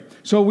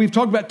So we've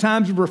talked about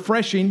times of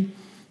refreshing.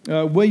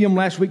 William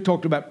last week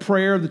talked about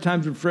prayer, the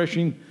times of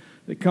refreshing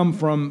that come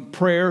from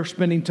prayer,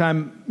 spending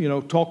time,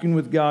 talking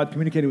with God,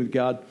 communicating with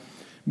God.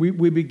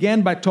 We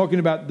began by talking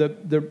about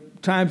the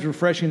times of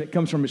refreshing that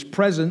comes from His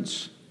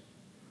presence.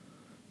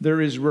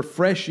 There is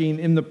refreshing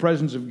in the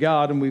presence of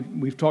God,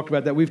 and we've talked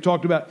about that. We've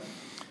talked about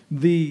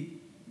the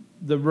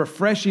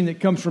refreshing that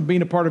comes from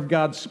being a part of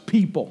God's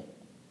people,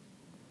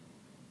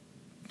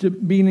 to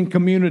being in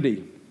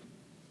community.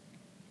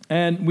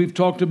 And we've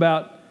talked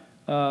about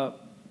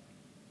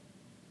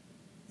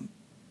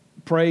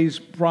praise,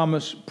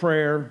 promise,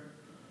 prayer,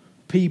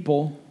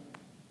 people.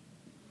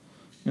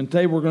 And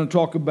today we're going to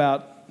talk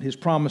about His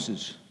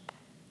promises.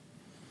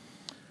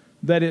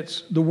 That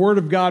it's the Word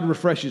of God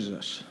refreshes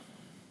us.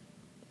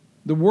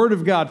 The Word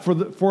of God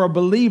for a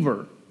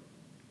believer,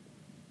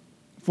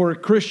 for a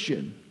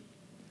Christian,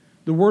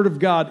 the Word of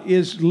God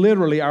is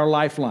literally our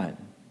lifeline.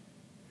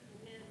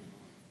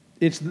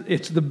 It's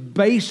the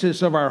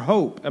basis of our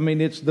hope. I mean,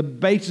 it's the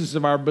basis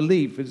of our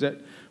belief, is that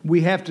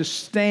we have to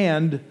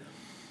stand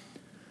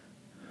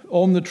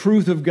on the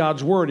truth of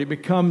God's Word. It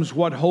becomes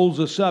what holds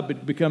us up.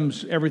 It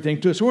becomes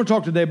everything to us. So we're going to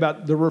talk today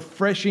about the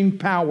refreshing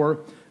power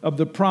of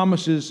the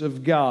promises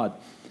of God.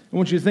 I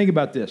want you to think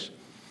about this.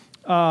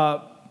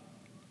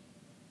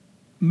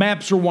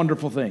 Maps are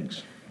wonderful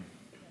things.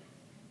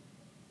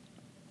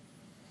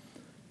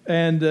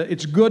 And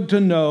it's good to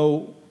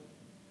know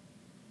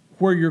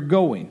where you're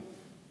going.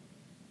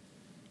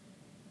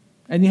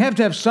 And you have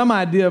to have some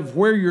idea of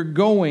where you're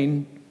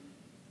going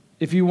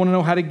if you want to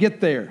know how to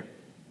get there.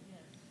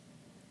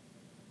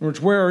 In other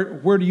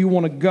words, where do you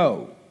want to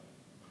go?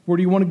 Where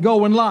do you want to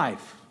go in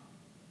life?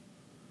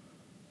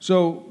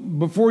 So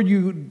before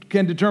you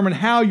can determine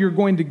how you're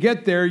going to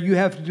get there, you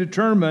have to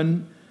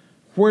determine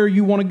where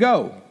you want to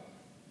go.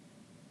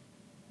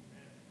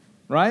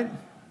 Right?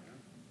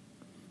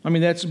 I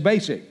mean, that's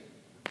basic.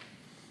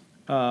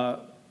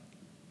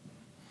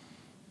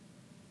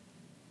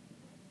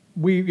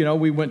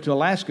 We went to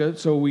Alaska,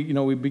 so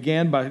we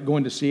began by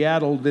going to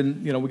Seattle.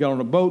 Then we got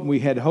on a boat and we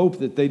had hope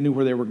that they knew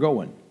where they were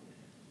going.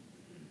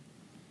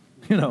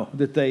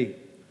 That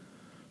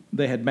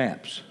they had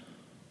maps.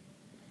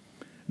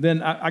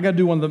 Then I got to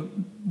do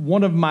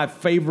one of my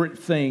favorite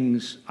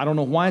things. I don't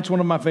know why it's one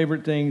of my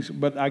favorite things,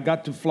 but I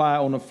got to fly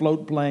on a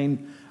float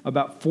plane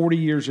about 40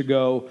 years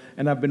ago,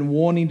 and I've been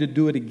wanting to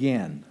do it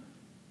again.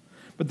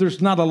 But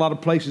there's not a lot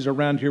of places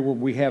around here where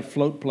we have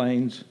float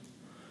planes.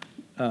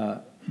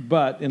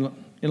 But in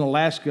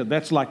Alaska,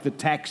 that's like the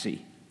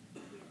taxi.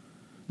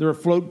 There are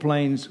float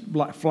planes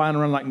flying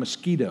around like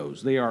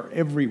mosquitoes. They are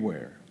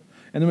everywhere.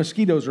 And the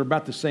mosquitoes are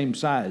about the same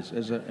size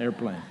as an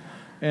airplane.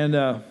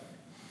 And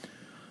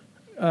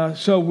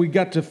so we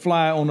got to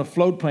fly on a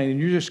float plane, and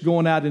you're just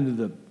going out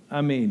into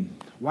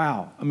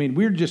wow. I mean,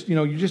 we're just,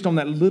 you're just on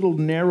that little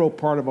narrow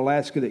part of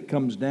Alaska that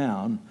comes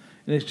down,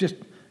 and it's just,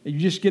 you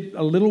just get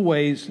a little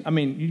ways. I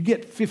mean, you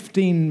get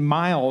 15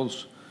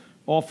 miles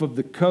off of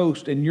the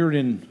coast, and you're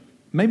in,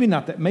 maybe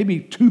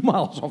 2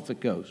 miles off the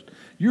coast.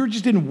 You're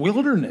just in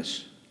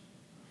wilderness.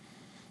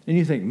 And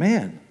you think,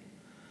 man,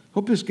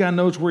 hope this guy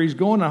knows where he's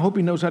going. I hope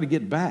he knows how to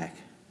get back.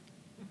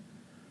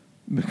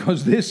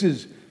 Because this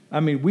is,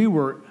 we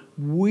were,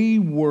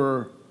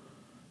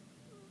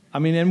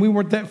 and we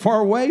weren't that far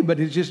away, but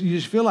it's just, you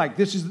just feel like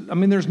this is,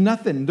 there's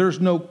nothing. There's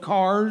no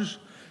cars.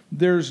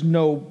 There's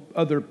no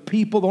other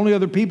people. The only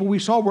other people we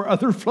saw were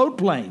other float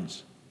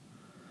planes.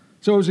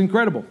 So it was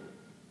incredible.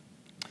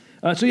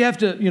 So you have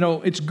to,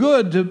 it's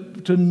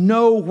good to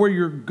know where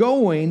you're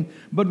going,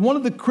 but one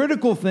of the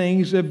critical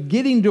things of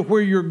getting to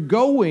where you're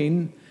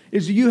going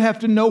is you have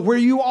to know where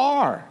you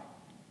are.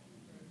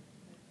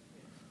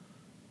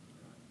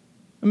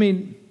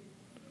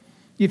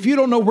 If you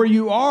don't know where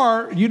you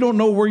are, you don't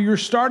know where you're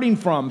starting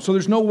from. So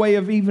there's no way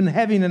of even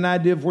having an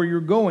idea of where you're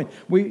going.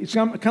 It's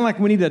kind of like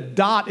we need a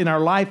dot in our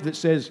life that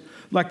says,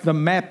 like the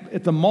map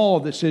at the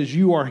mall that says,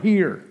 you are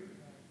here.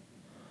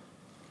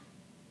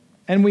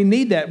 And we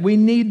need that. We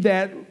need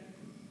that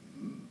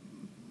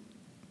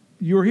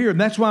you're here.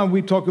 And that's why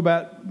we talk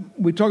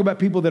about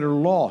people that are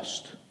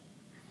lost.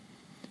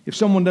 If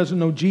someone doesn't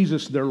know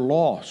Jesus, they're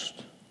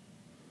lost.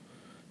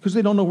 Because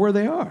they don't know where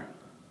they are.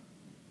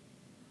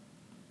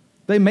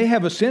 They may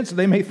have a sense,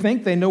 they may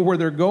think they know where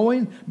they're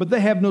going, but they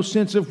have no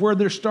sense of where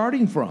they're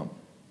starting from.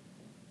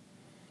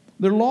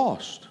 They're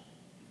lost.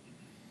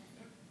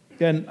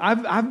 And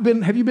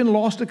have you been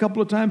lost a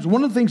couple of times?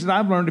 One of the things that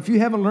I've learned, if you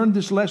haven't learned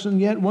this lesson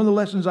yet, one of the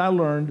lessons I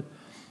learned,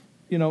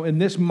 in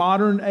this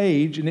modern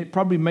age, and it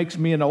probably makes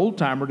me an old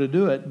timer to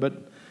do it,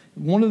 but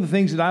one of the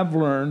things that I've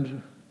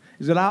learned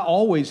is that I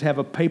always have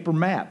a paper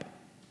map.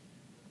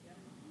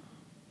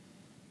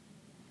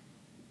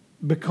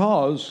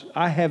 Because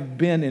I have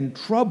been in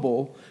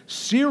trouble,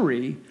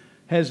 Siri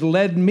has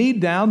led me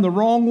down the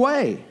wrong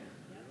way.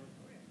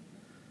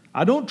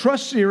 I don't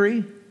trust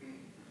Siri.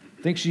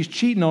 I think she's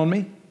cheating on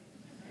me.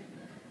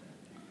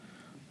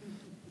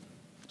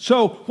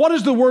 So what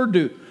does the Word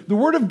do? The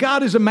Word of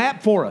God is a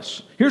map for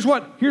us. Here's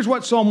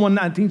what Psalm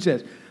 119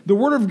 says. The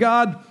Word of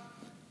God,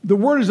 the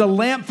Word is a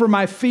lamp for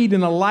my feet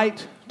and a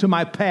light to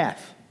my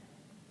path.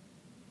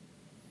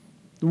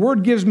 The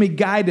Word gives me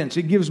guidance.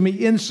 It gives me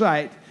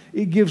insight.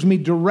 It gives me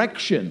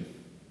direction.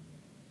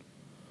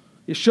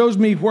 It shows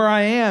me where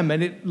I am,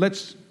 and it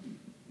lets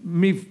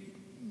me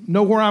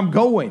know where I'm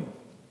going.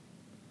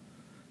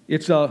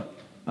 It's a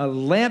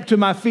lamp to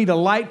my feet, a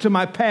light to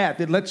my path.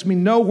 It lets me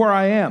know where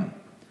I am.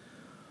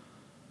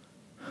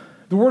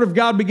 The Word of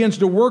God begins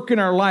to work in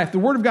our life. The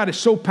Word of God is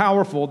so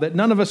powerful that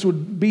none of us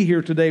would be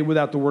here today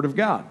without the Word of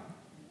God.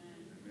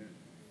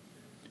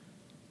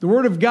 The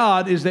Word of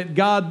God is that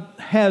God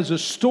has a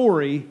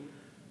story,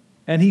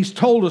 and He's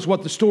told us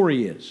what the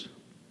story is.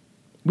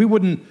 We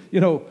wouldn't,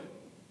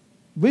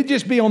 we'd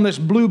just be on this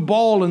blue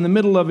ball in the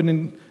middle of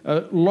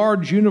a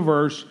large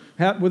universe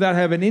without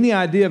having any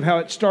idea of how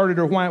it started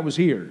or why it was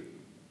here.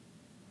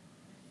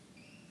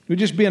 We'd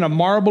just be in a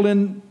marble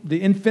in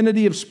the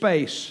infinity of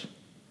space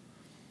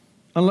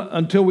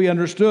until we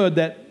understood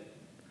that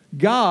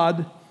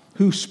God,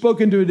 who spoke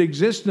into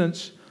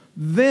existence,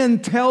 then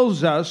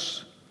tells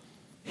us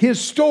His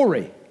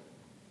story.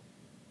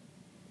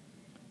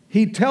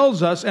 He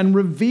tells us and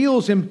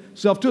reveals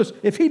Himself to us.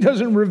 If He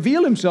doesn't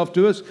reveal Himself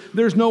to us,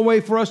 there's no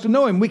way for us to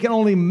know Him. We can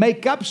only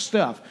make up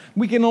stuff.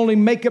 We can only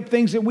make up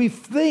things that we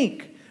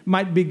think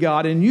might be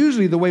God. And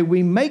usually the way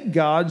we make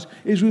gods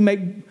is we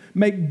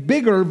make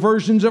bigger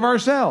versions of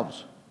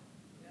ourselves.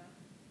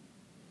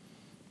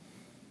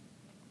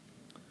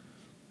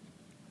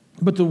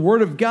 But the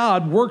Word of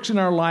God works in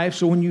our life,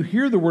 so when you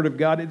hear the Word of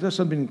God, it does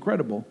something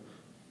incredible.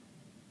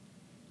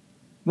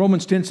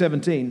 Romans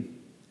 10:17.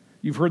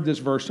 You've heard this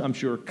verse, I'm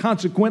sure.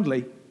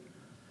 Consequently,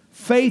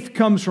 faith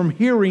comes from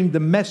hearing the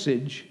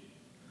message,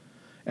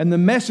 and the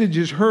message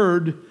is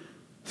heard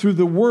through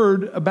the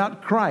word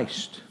about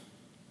Christ.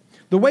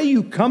 The way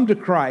you come to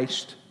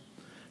Christ,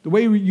 the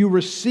way you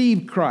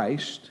receive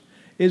Christ,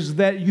 is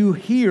that you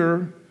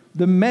hear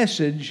the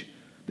message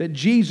that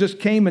Jesus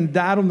came and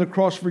died on the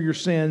cross for your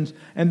sins,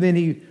 and then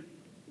He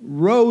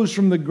rose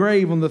from the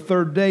grave on the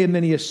third day, and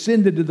then He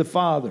ascended to the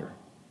Father.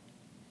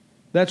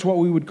 That's what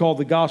we would call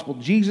the gospel.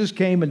 Jesus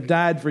came and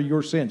died for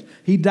your sins.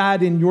 He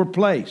died in your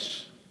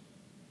place.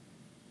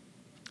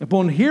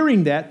 Upon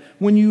hearing that,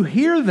 when you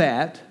hear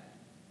that,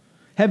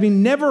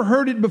 having never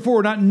heard it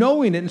before, not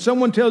knowing it, and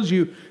someone tells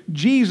you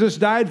Jesus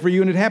died for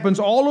you, and it happens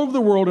all over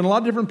the world in a lot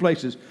of different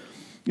places.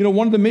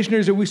 One of the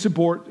missionaries that we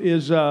support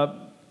is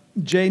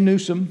Jay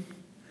Newsom,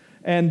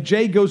 and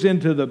Jay goes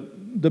into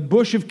the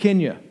bush of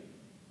Kenya,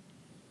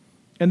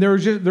 and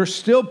there's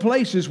still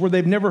places where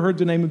they've never heard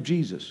the name of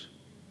Jesus.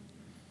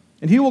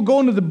 And he will go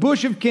into the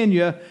bush of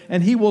Kenya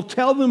and he will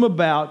tell them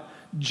about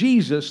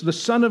Jesus, the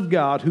Son of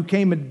God, who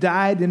came and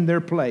died in their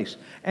place.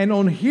 And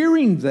on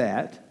hearing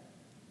that,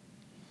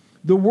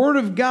 the Word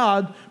of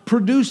God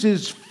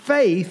produces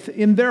faith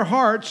in their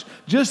hearts,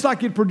 just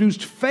like it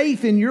produced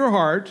faith in your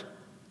heart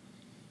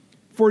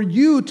for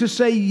you to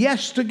say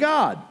yes to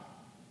God.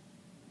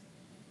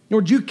 In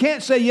other words, you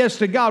can't say yes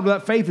to God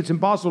without faith. It's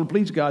impossible to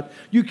please God.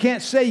 You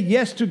can't say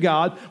yes to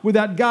God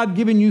without God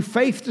giving you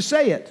faith to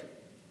say it,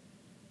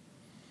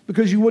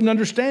 because you wouldn't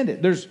understand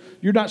it.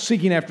 You're not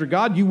seeking after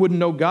God. You wouldn't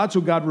know God.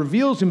 So God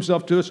reveals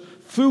Himself to us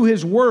through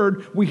His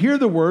Word. We hear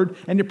the Word,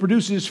 and it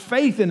produces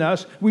faith in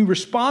us. We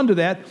respond to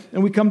that,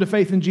 and we come to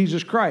faith in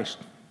Jesus Christ.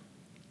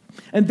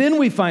 And then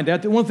we find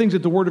out that one of the things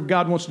that the Word of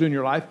God wants to do in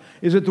your life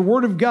is that the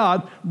Word of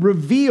God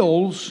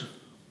reveals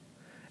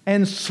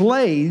and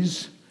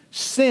slays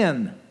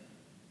sin.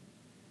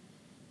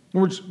 In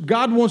other words,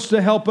 God wants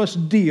to help us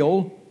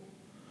deal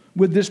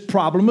with this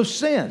problem of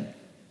sin.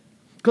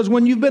 Because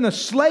when you've been a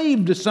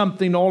slave to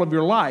something all of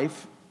your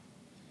life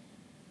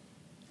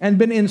and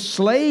been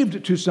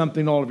enslaved to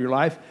something all of your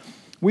life,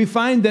 we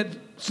find that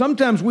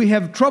sometimes we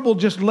have trouble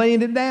just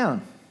laying it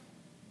down.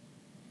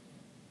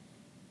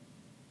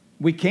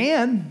 We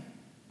can.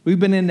 We've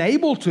been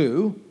enabled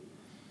to,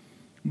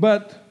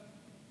 but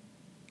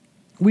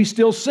we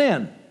still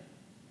sin.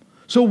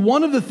 So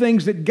one of the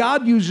things that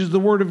God uses the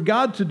Word of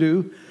God to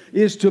do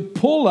is to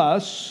pull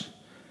us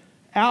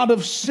out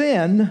of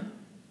sin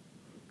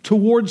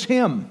towards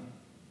Him.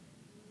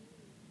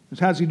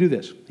 How does He do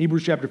this?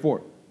 Hebrews chapter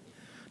 4.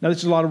 Now, this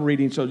is a lot of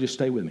reading, so just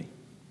stay with me.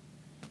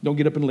 Don't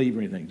get up and leave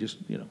or anything. Just,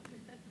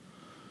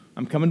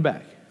 I'm coming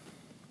back.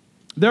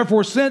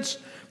 Therefore, since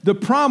the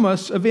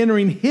promise of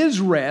entering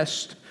His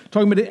rest,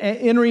 talking about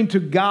entering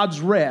to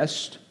God's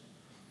rest,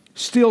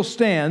 still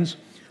stands,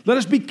 let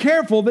us be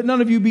careful that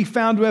none of you be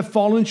found to have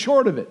fallen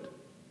short of it.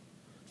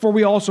 For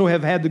we also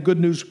have had the good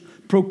news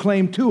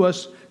proclaimed to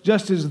us,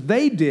 just as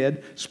they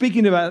did.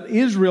 Speaking about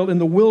Israel in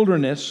the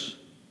wilderness,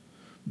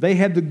 they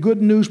had the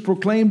good news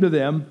proclaimed to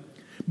them,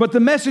 but the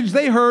message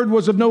they heard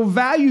was of no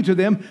value to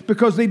them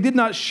because they did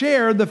not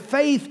share the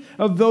faith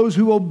of those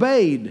who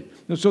obeyed.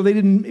 And so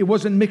it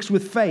wasn't mixed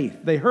with faith.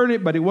 They heard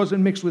it, but it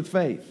wasn't mixed with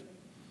faith.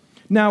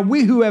 Now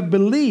we who have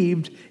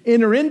believed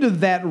enter into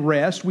that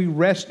rest. We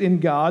rest in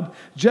God,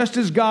 just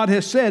as God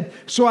has said,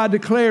 so I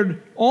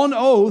declared on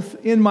oath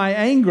in my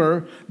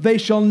anger, they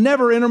shall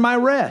never enter my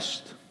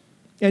rest.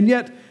 And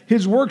yet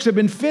His works have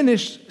been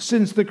finished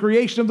since the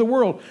creation of the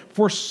world.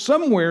 For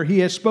somewhere he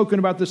has spoken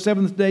about the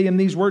seventh day in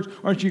these words.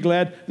 Aren't you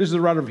glad? This is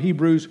the writer of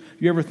Hebrews.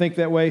 You ever think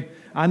that way?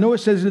 I know it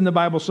says it in the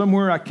Bible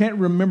somewhere. I can't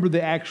remember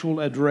the actual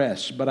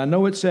address, but I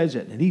know it says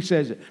it, and he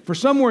says it. For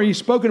somewhere he's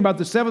spoken about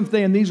the seventh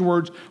day in these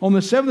words. On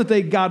the seventh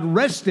day God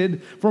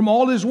rested from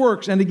all his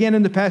works. And again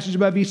in the passage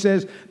above he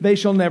says, they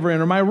shall never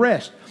enter my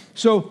rest.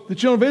 So the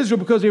children of Israel,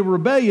 because they were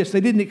rebellious, they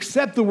didn't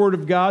accept the word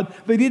of God.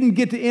 They didn't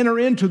get to enter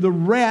into the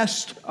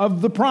rest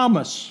of the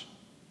promise.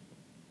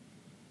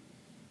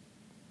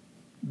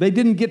 They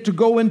didn't get to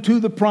go into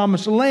the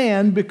promised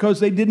land because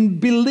they didn't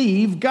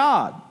believe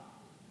God.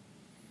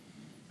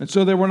 And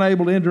so they weren't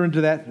able to enter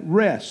into that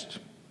rest.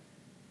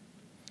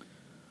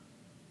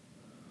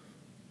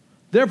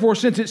 Therefore,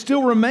 since it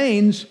still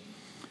remains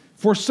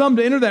for some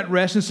to enter that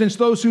rest, and since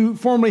those who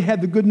formerly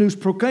had the good news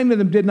proclaimed to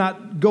them did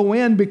not go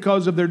in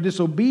because of their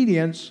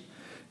disobedience,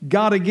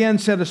 God again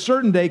set a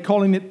certain day,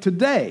 calling it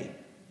today.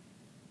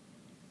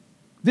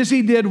 This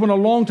he did when a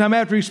long time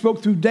after he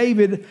spoke through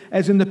David,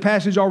 as in the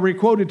passage already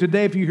quoted,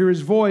 today if you hear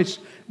his voice,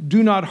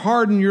 do not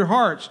harden your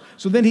hearts.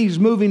 So then he's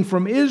moving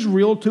from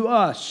Israel to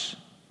us,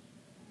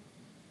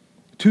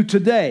 to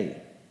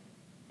today.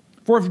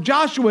 For if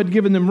Joshua had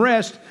given them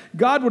rest,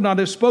 God would not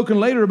have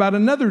spoken later about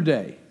another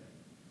day.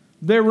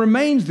 There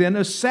remains then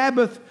a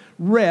Sabbath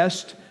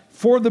rest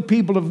for the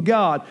people of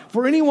God.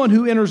 For anyone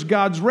who enters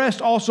God's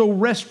rest also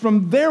rests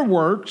from their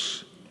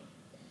works,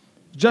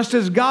 just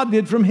as God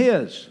did from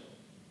his.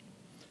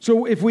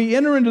 So if we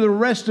enter into the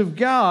rest of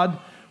God,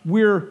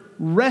 we're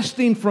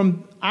resting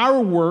from our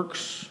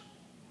works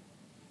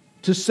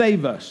to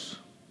save us,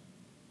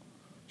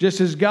 just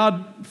as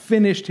God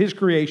finished his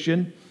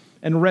creation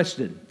and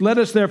rested. Let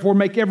us therefore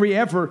make every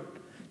effort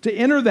to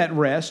enter that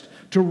rest,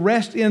 to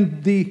rest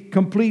in the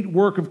complete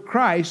work of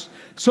Christ,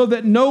 so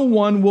that no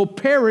one will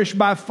perish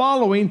by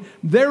following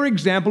their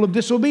example of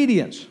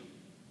disobedience.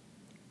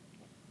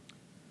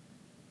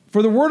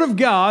 For the word of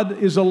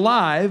God is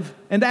alive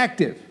and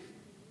active,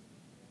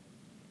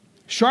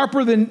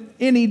 sharper than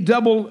any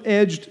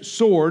double-edged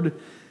sword.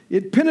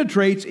 It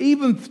penetrates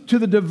even to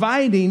the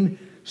dividing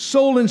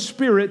soul and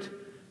spirit,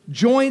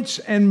 joints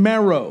and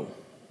marrow.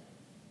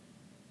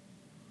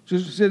 So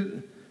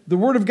the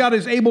Word of God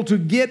is able to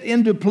get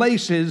into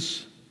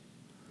places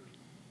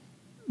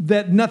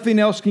that nothing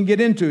else can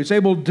get into. It's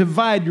able to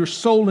divide your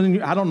soul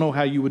and I don't know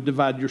how you would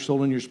divide your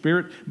soul and your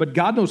spirit, but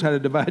God knows how to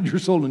divide your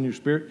soul and your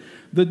spirit.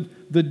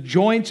 The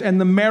joints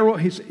and the marrow,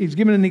 he's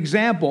given an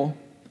example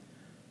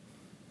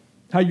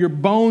how your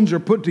bones are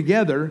put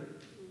together.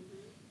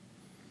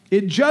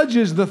 It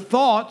judges the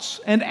thoughts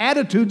and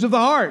attitudes of the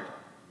heart.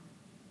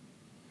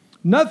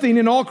 Nothing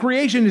in all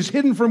creation is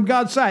hidden from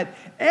God's sight.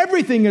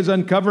 Everything is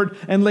uncovered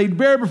and laid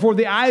bare before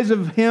the eyes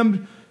of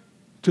him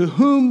to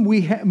whom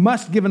we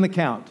must give an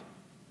account.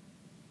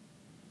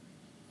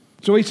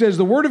 So he says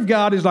the word of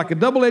God is like a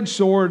double-edged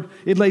sword.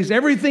 It lays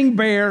everything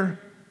bare,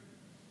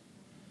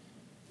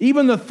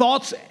 even the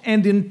thoughts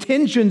and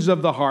intentions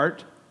of the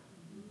heart,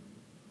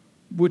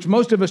 which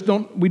most of us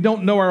we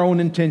don't know our own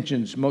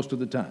intentions most of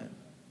the time.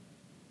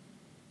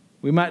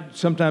 We might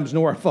sometimes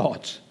know our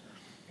thoughts.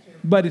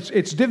 But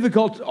it's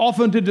difficult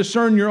often to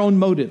discern your own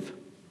motive.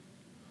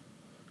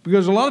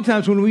 Because a lot of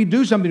times when we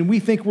do something, we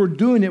think we're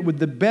doing it with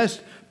the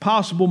best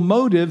possible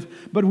motive,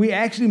 but we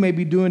actually may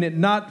be doing it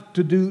not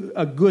to do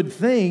a good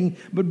thing,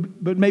 but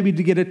maybe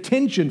to get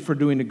attention for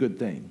doing a good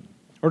thing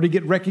or to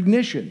get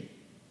recognition.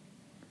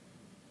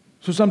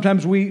 So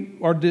sometimes we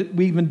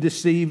even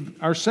deceive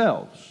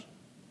ourselves,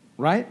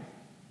 right?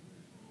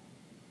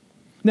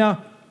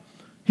 Now,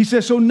 he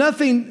says, so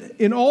nothing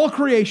in all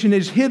creation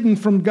is hidden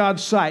from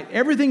God's sight.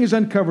 Everything is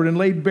uncovered and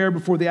laid bare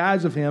before the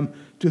eyes of him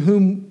to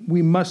whom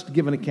we must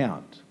give an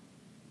account.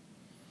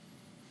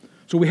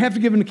 So we have to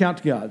give an account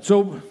to God.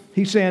 So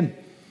he's saying,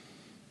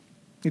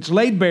 it's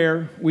laid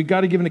bare, we've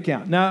got to give an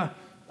account. Now,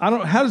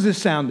 how does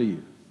this sound to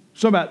you?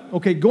 So about,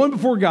 okay, going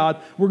before God,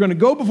 we're going to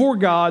go before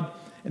God,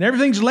 and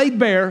everything's laid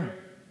bare.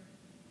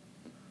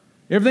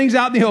 Everything's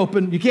out in the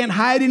open. You can't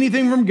hide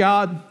anything from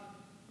God.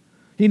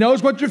 He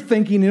knows what you're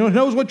thinking. He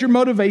knows what your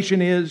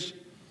motivation is.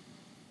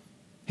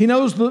 He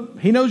knows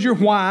your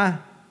why.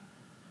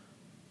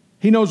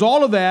 He knows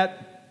all of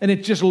that, and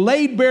it's just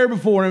laid bare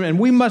before him, and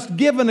we must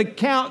give an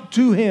account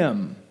to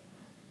him.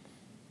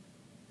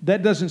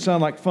 That doesn't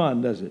sound like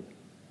fun, does it?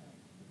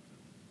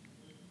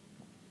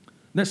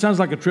 That sounds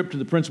like a trip to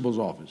the principal's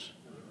office.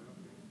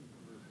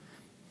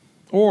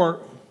 Or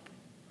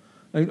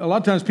a lot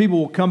of times people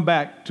will come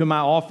back to my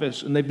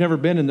office, and they've never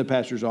been in the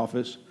pastor's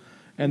office,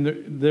 and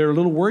they're a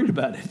little worried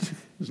about it.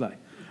 It's like,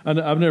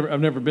 I've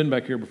never been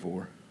back here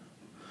before.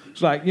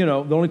 It's like, the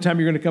only time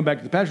you're going to come back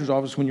to the pastor's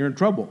office is when you're in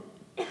trouble.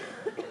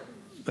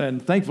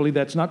 And thankfully,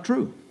 that's not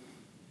true.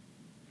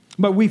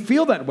 But we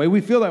feel that way.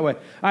 You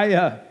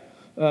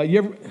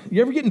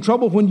ever get in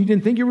trouble when you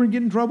didn't think you were going to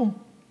get in trouble?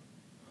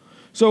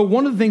 So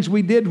one of the things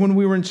we did when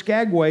we were in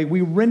Skagway, we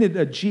rented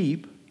a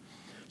Jeep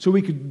so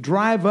we could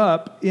drive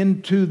up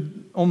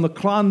on the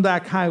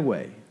Klondike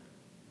Highway.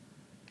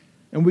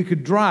 And we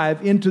could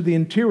drive into the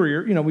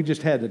interior. We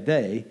just had a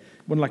day.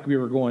 wasn't like we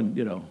were going,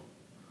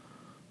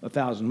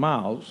 1,000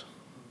 miles.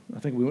 I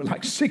think we went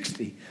like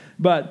 60.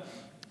 But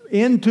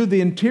into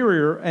the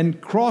interior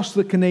and crossed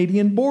the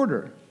Canadian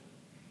border.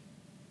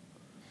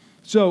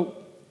 So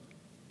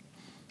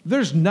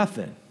there's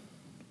nothing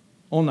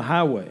on the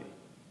highway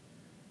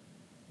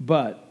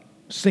but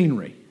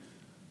scenery.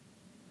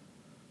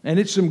 And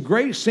it's some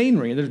great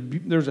scenery.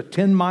 There's a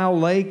 10-mile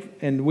lake,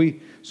 and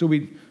we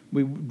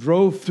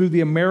drove through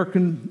the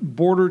American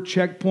border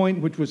checkpoint,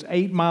 which was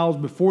 8 miles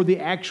before the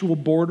actual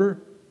border,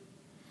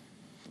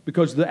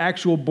 because the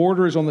actual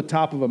border is on the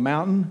top of a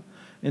mountain.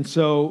 And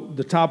so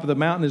the top of the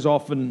mountain is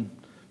often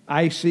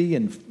icy,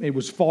 and it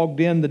was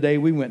fogged in the day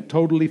we went,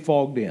 totally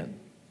fogged in.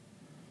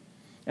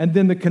 And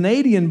then the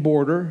Canadian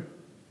border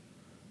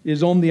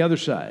is on the other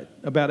side,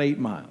 about 8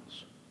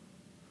 miles.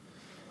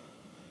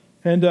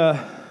 And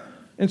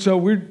so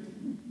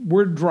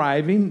we're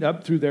driving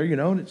up through there,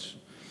 and it's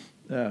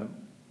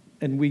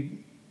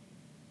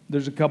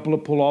there's a couple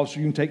of pull-offs so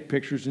you can take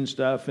pictures and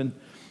stuff, and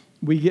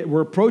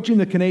we're approaching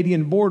the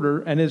Canadian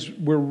border, and as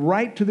we're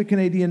right to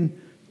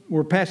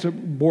we're past the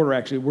border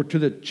actually, we're to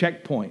the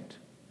checkpoint,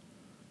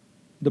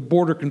 the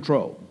border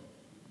control.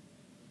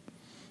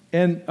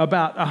 And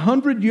about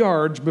 100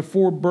 yards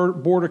before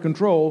border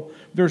control,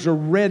 there's a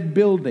red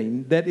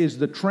building that is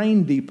the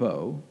train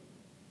depot,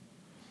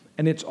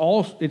 and it's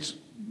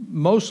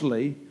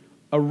mostly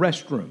a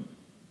restroom.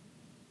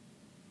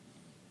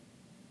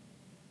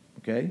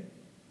 Okay?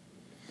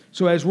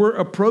 So as we're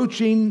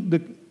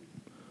approaching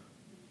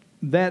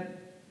that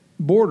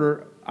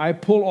border, I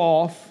pull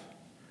off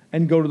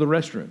and go to the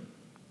restroom.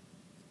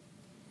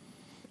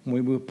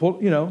 We pull,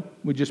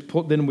 we just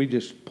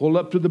pull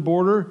up to the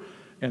border,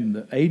 and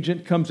the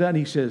agent comes out and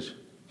he says,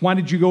 "Why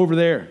did you go over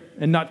there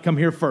and not come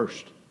here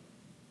first?"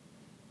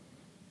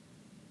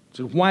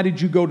 So why did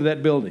you go to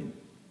that building?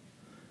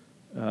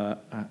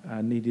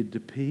 I needed to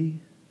pee.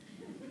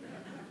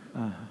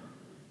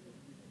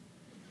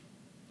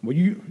 Well,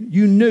 you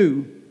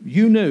knew.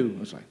 I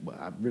was like, well,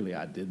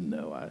 I didn't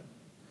know.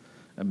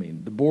 I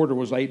mean, the border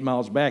was 8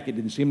 miles back. It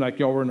didn't seem like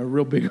y'all were in a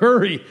real big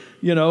hurry,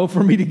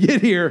 for me to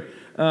get here.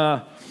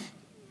 I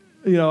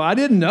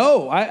didn't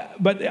know.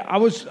 But I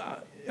was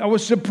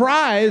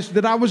surprised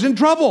that I was in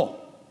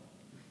trouble,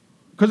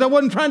 because I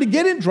wasn't trying to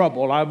get in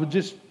trouble. I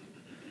just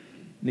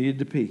needed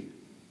to pee.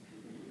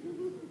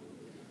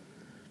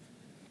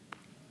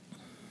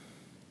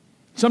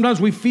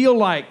 Sometimes we feel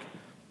like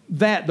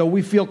that, though.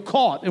 We feel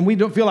caught, and we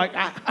don't feel like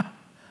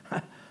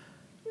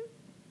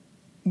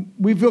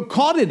we feel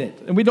caught in it,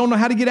 and we don't know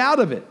how to get out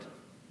of it.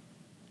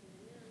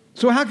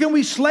 So how can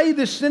we slay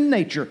the sin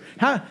nature?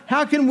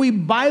 How can we,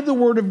 by the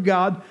word of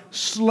God,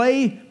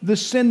 slay the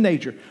sin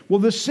nature? Well,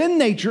 the sin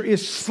nature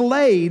is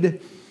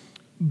slayed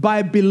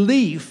by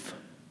belief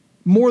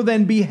more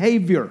than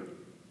behavior.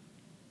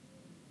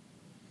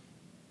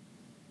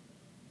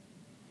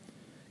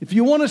 If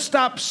you want to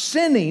stop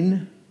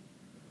sinning,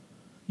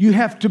 you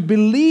have to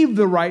believe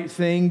the right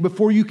thing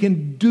before you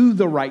can do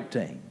the right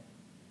thing.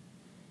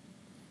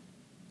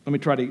 Let me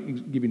try to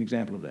give you an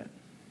example of that.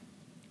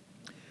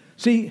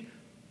 See,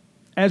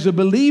 as a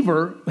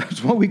believer,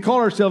 that's why we call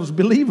ourselves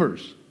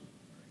believers,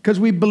 because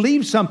we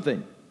believe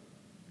something.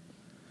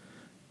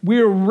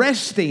 We're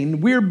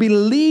resting, we're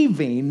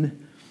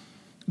believing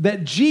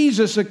that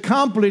Jesus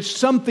accomplished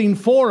something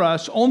for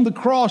us on the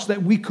cross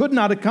that we could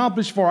not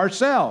accomplish for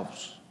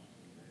ourselves.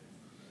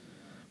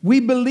 We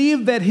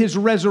believe that His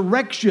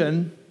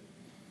resurrection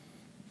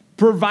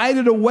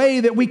provided a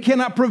way that we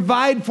cannot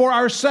provide for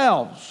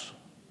ourselves.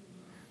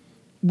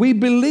 We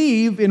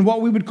believe in what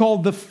we would call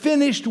the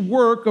finished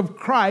work of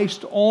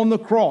Christ on the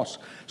cross.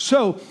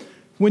 So,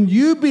 when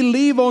you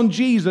believe on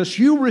Jesus,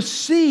 you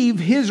receive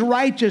His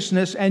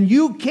righteousness, and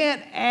you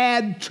can't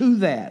add to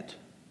that.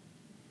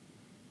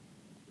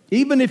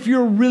 Even if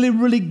you're really,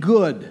 really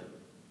good,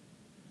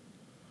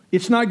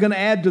 it's not going to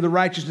add to the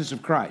righteousness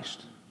of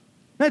Christ.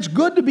 It's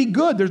good to be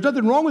good. There's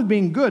nothing wrong with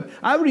being good.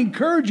 I would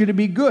encourage you to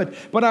be good.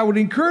 But I would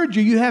encourage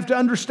you have to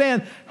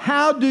understand,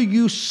 how do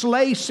you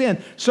slay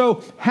sin?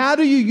 So how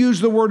do you use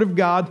the Word of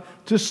God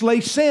to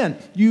slay sin?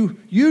 You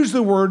use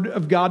the Word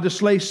of God to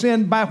slay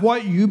sin by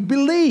what you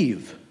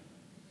believe.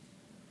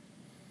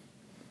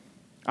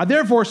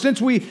 Therefore,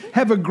 since we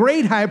have a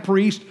great high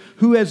priest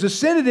who has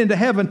ascended into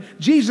heaven,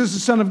 Jesus, the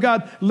Son of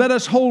God, let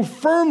us hold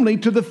firmly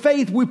to the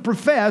faith we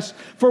profess,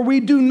 for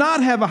we do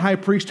not have a high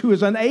priest who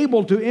is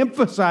unable to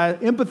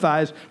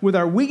empathize with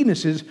our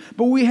weaknesses,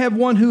 but we have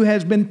one who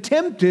has been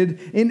tempted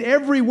in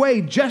every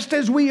way, just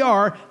as we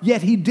are,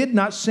 yet he did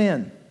not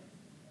sin.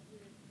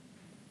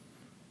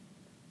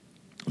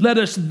 Let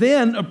us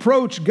then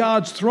approach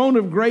God's throne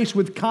of grace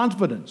with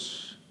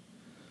confidence,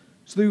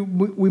 so that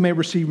we may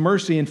receive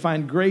mercy and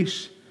find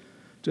grace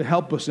to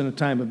help us in a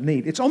time of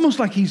need. It's almost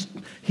like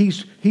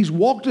he's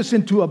walked us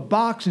into a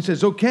box and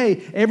says,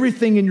 okay,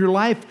 everything in your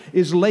life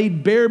is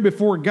laid bare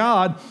before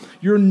God.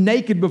 You're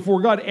naked before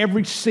God.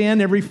 Every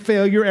sin, every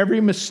failure,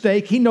 every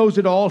mistake, He knows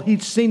it all.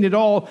 He's seen it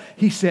all.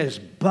 He says,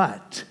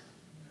 but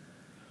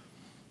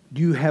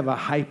you have a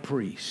high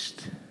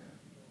priest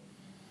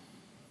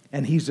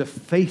And he's a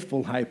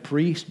faithful high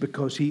priest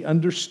because he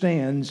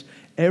understands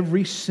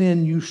every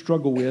sin you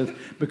struggle with,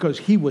 because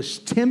he was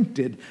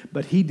tempted,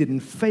 but he didn't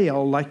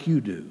fail like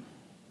you do.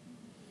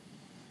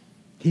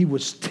 He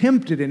was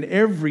tempted in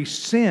every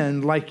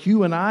sin like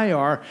you and I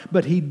are,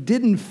 but he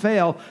didn't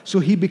fail, so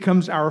he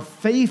becomes our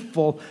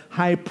faithful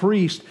high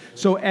priest.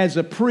 So as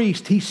a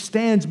priest, he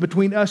stands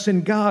between us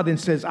and God and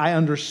says, I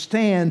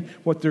understand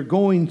what they're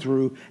going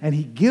through, and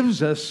he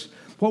gives us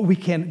what we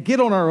can't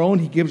get on our own.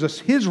 He gives us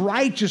his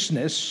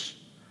righteousness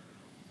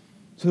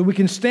so that we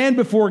can stand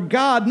before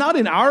God, not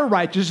in our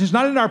righteousness,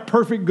 not in our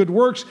perfect good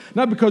works,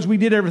 not because we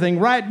did everything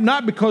right,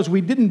 not because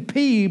we didn't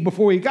pee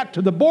before we got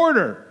to the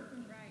border,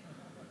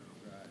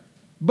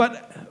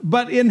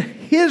 but in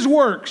his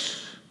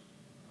works.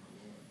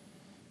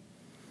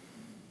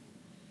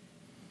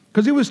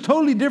 Because it was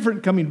totally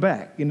different coming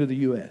back into the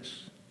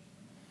U.S.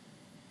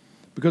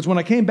 Because when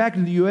I came back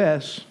into the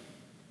U.S.,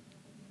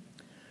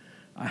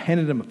 I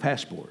handed them a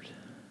passport.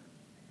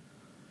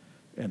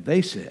 And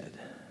they said,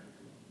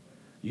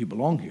 you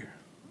belong here.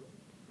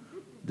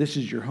 This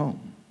is your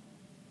home.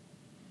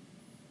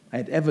 I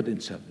had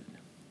evidence of it.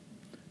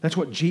 That's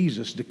what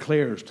Jesus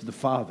declares to the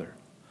Father.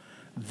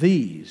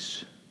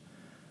 These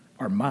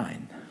are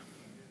mine.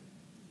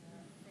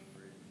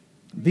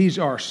 These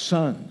are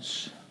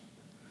sons.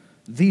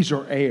 These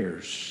are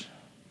heirs.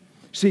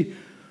 See,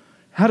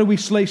 how do we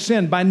slay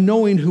sin? By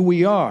knowing who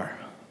we are.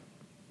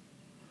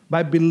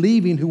 By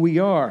believing who we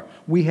are.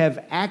 We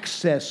have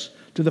access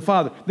to the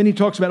Father. Then he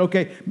talks about,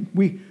 okay,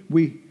 we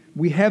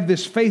have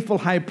this faithful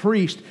high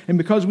priest, and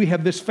because we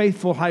have this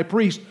faithful high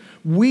priest,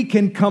 we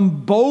can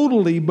come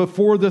boldly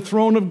before the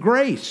throne of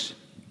grace.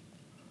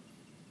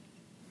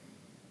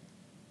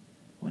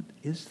 What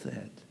is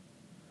that?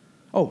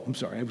 Oh, I'm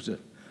sorry. I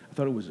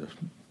thought it was a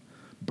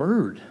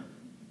bird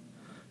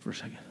for a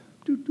second.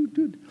 Doot, doot,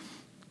 doot.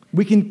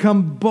 We can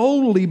come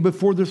boldly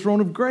before the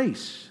throne of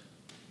grace.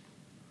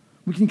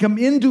 We can come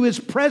into his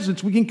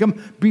presence. We can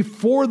come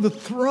before the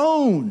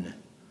throne.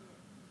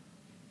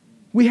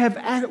 We have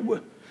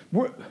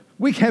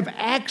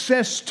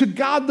access to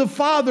God the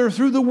Father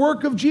through the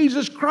work of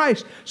Jesus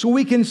Christ. So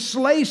we can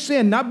slay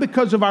sin, not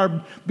because of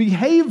our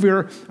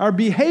behavior. Our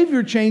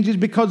behavior changes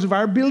because of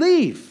our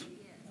belief.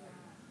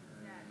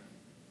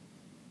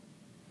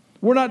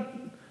 We're not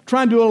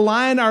trying to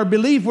align our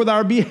belief with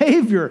our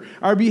behavior.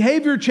 Our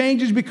behavior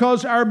changes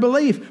because our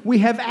belief. We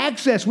have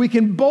access. We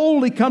can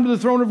boldly come to the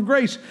throne of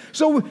grace.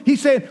 So he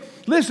said,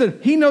 listen,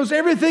 he knows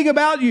everything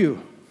about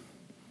you.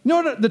 You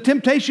know what the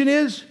temptation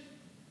is?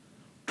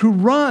 To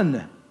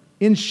run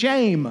in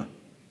shame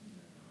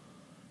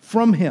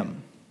from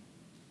him.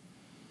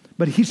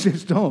 But he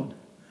says, don't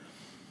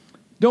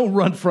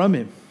run from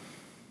him.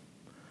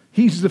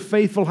 He's the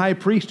faithful high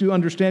priest who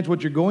understands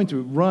what you're going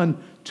through.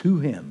 Run to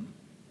him.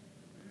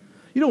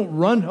 You don't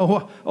run,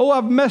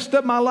 I've messed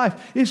up my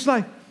life. It's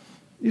like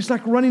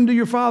running to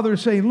your Father and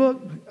saying, look,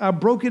 I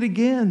broke it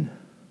again.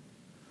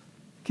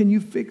 Can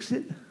you fix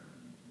it?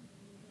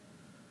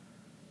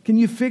 Can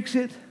you fix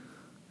it?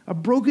 I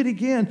broke it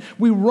again.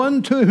 We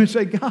run to him and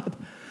say, God,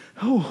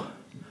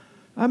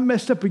 I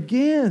messed up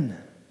again.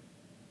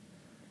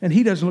 And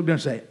he doesn't look down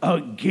and say,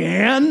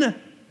 again?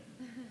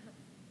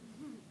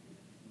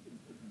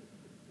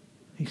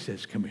 He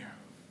says, come here.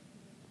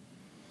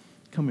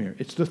 Come here.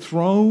 It's the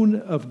throne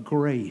of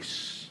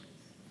grace.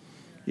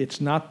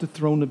 It's not the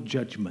throne of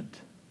judgment.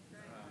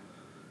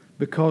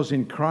 Because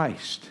in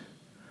Christ,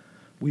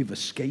 we've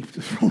escaped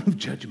the throne of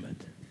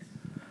judgment.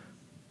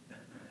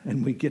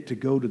 And we get to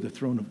go to the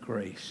throne of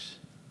grace.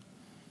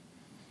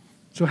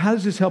 So how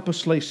does this help us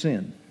slay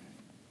sin?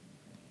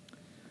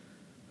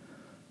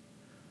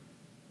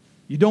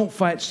 You don't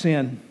fight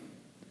sin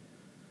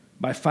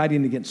by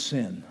fighting against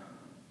sin.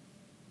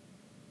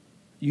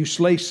 You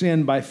slay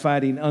sin by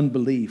fighting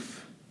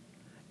unbelief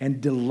and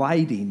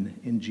delighting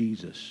in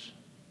Jesus.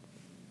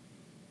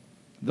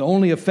 The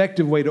only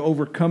effective way to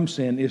overcome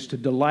sin is to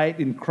delight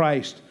in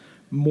Christ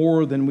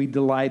more than we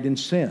delight in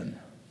sin.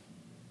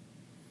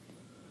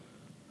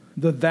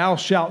 The thou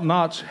shalt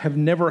nots have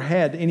never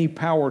had any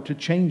power to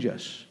change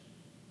us.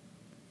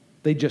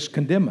 They just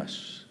condemn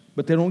us,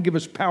 but they don't give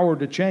us power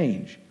to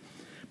change.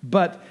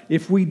 But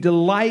if we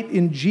delight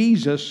in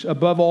Jesus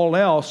above all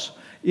else,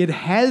 it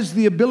has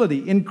the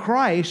ability in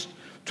Christ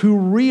to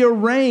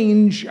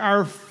rearrange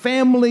our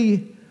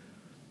family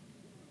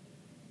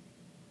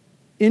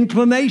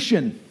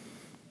inclination.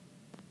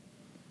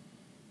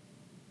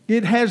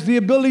 It has the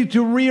ability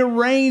to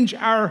rearrange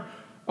our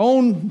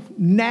own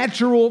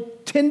natural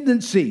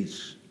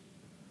tendencies.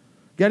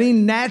 Got any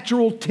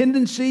natural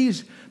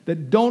tendencies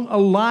that don't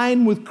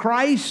align with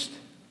Christ?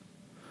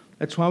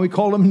 That's why we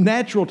call them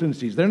natural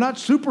tendencies. They're not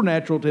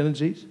supernatural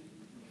tendencies.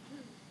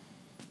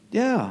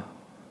 Yeah.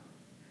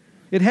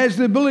 It has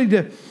the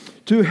ability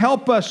to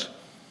help us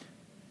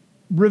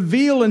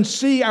reveal and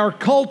see our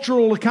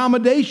cultural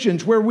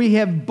accommodations where we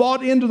have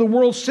bought into the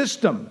world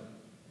system.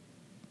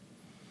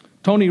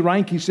 Tony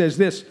Reinke says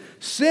this: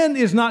 sin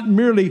is not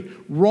merely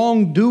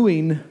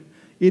wrongdoing,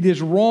 it is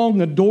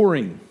wrong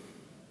adoring.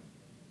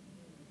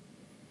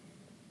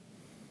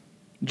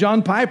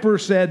 John Piper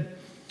said,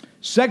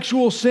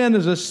 sexual sin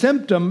is a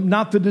symptom,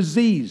 not the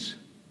disease.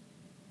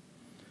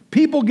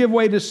 People give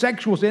way to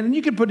sexual sin, and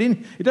you can put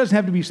in, it doesn't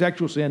have to be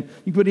sexual sin,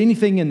 you can put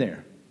anything in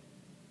there.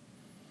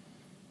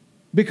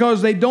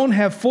 Because they don't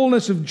have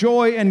fullness of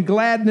joy and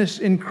gladness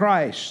in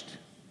Christ.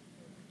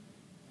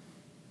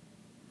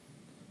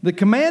 The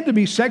command to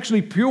be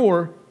sexually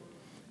pure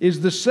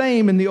is the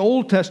same in the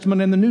Old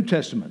Testament and the New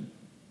Testament.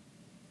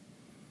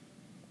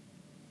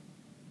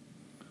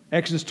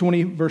 Exodus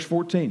 20, verse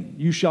 14.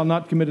 You shall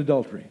not commit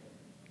adultery.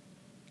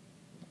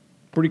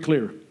 Pretty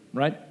clear,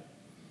 right?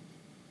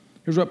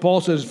 Here's what Paul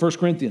says in 1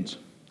 Corinthians.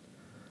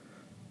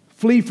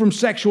 Flee from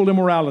sexual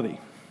immorality.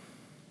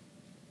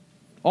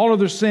 All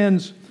other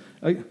sins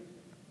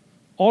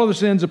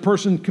a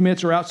person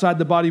commits are outside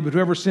the body, but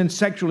whoever sins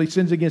sexually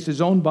sins against his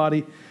own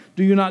body.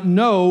 Do you not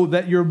know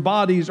that your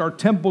bodies are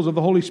temples of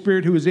the Holy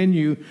Spirit who is in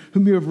you,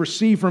 whom you have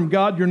received from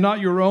God? You're not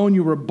your own.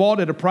 You were bought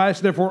at a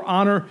price. Therefore,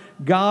 honor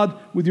God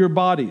with your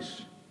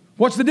bodies.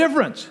 What's the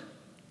difference?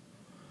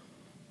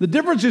 The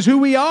difference is who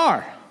we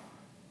are.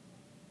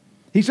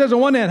 He says on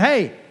one hand,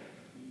 hey,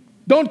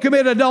 don't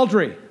commit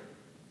adultery.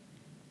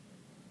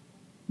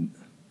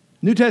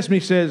 New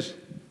Testament says,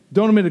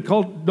 don't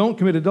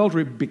commit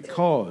adultery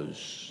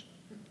because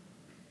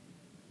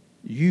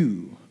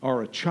you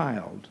are a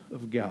child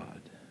of God.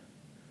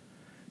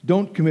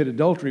 Don't commit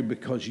adultery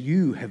because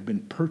you have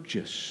been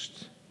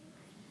purchased.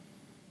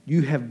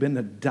 You have been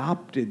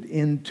adopted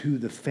into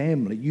the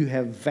family. You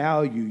have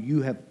value.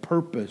 You have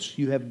purpose.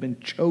 You have been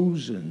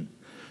chosen.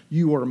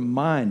 You are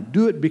mine.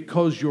 Do it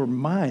because you're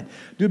mine.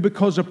 Do it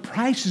because a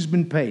price has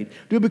been paid.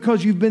 Do it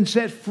because you've been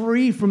set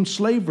free from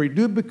slavery.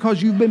 Do it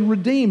because you've been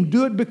redeemed.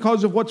 Do it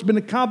because of what's been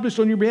accomplished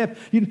on your behalf.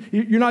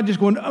 You're not just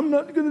going, I'm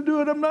not going to do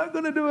it. I'm not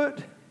going to do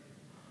it.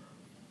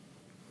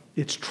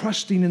 It's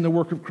trusting in the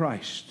work of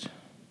Christ.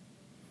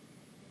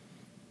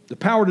 The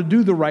power to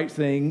do the right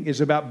thing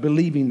is about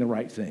believing the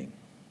right thing.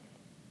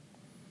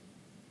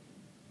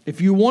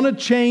 If you want to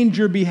change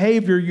your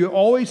behavior, you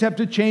always have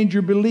to change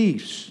your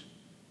beliefs.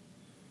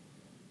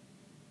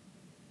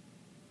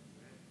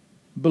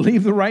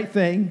 Believe the right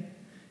thing.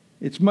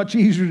 It's much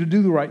easier to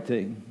do the right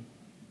thing.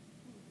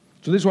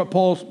 So this is what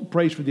Paul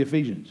prays for the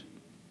Ephesians.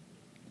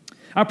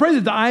 I pray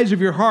that the eyes of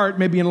your heart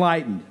may be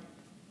enlightened.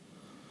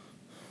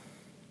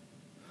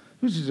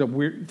 This is a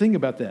weird thing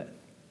about that.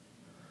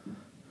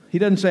 He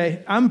doesn't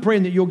say, I'm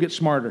praying that you'll get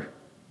smarter.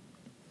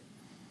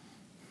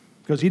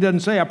 Because he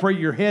doesn't say, I pray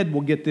your head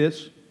will get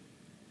this.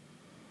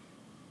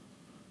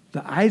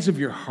 The eyes of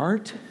your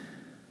heart?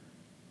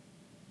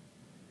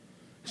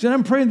 He said,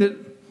 I'm praying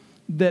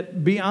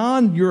that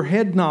beyond your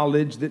head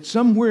knowledge, that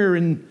somewhere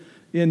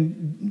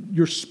in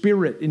your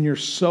spirit, in your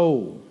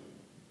soul,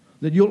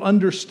 that you'll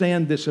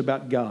understand this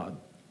about God.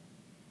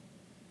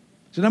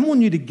 He said, I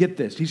want you to get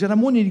this. He said, I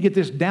want you to get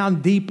this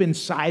down deep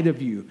inside of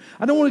you.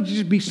 I don't want it to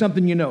just be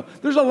something you know.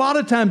 There's a lot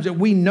of times that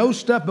we know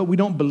stuff, but we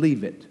don't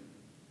believe it.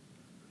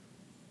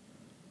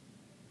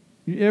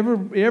 You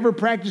ever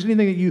practice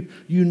anything that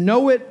you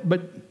know it,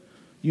 but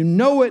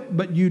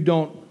you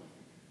don't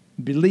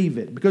believe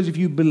it? Because if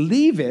you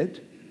believe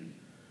it,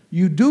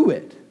 you do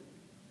it.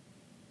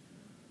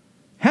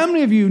 How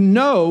many of you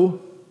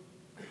know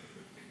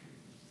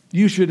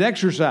you should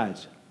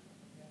exercise?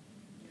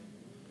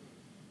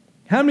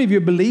 How many of you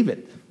believe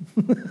it?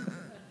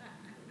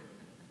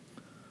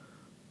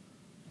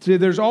 See,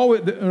 there's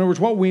always, in other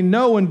words, what we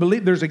know and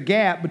believe, there's a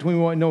gap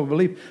between what we know and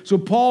believe. So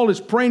Paul is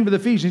praying for the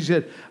Ephesians. He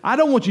said, I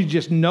don't want you to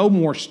just know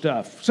more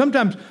stuff.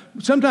 Sometimes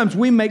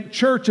we make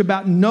church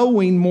about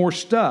knowing more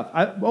stuff.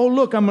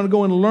 Look, I'm going to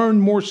go and learn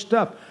more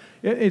stuff.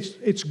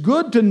 It's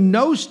good to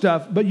know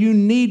stuff, but you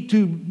need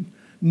to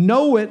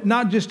know it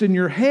not just in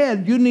your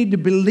head. You need to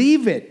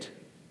believe it.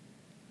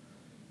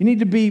 You need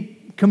to be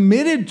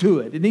committed to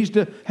it. It needs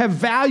to have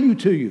value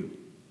to you.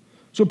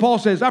 So Paul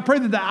says, I pray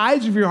that the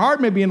eyes of your heart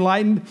may be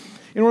enlightened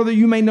in order that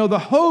you may know the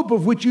hope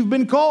of which you've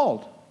been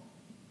called,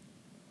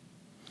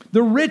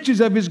 the riches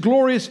of his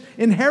glorious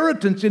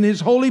inheritance in his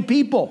holy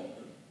people,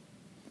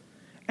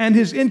 and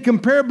his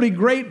incomparably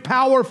great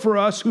power for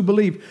us who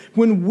believe.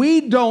 When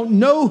we don't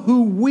know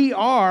who we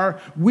are,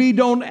 we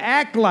don't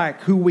act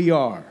like who we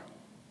are.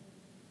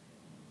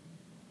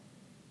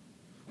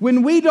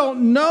 When we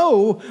don't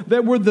know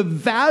that we're the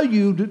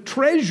valued,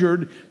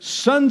 treasured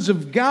sons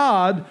of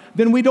God,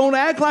 then we don't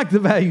act like the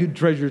valued,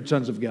 treasured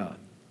sons of God.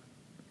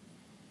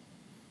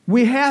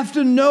 We have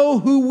to know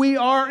who we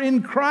are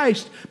in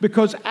Christ,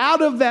 because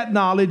out of that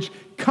knowledge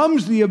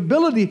comes the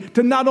ability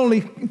to not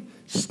only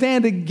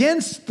stand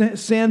against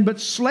sin,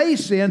 but slay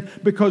sin,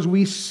 because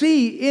we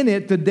see in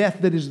it the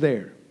death that is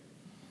there.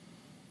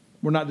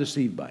 We're not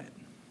deceived by it,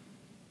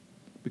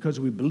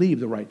 because we believe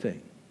the right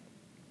thing.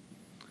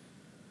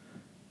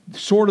 The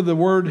sword of the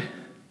word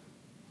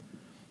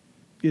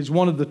is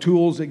one of the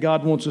tools that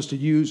God wants us to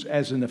use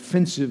as an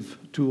offensive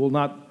tool,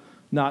 not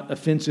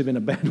offensive in a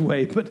bad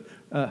way, but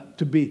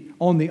to be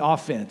on the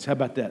offense. How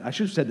about that? I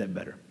should have said that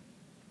better.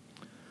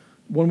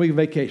 1 week of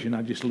vacation,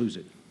 I just lose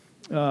it.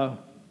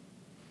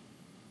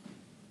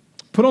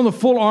 Put on the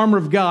full armor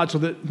of God so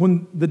that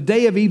when the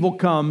day of evil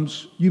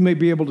comes, you may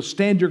be able to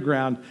stand your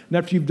ground. And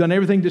after you've done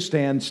everything to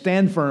stand,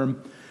 stand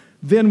firm.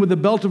 Then with the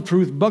belt of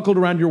truth buckled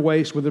around your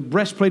waist, with the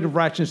breastplate of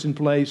righteousness in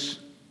place.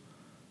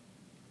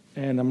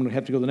 And I'm going to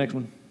have to go to the next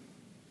one.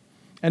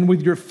 And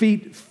with your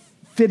feet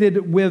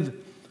fitted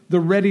with the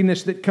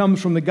readiness that comes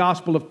from the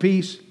gospel of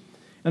peace.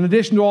 In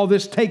addition to all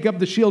this, take up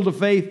the shield of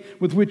faith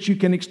with which you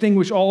can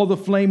extinguish all the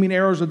flaming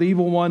arrows of the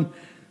evil one.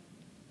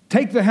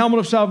 Take the helmet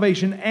of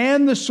salvation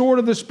and the sword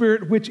of the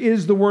Spirit, which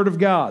is the word of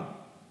God.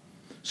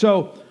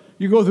 So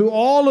you go through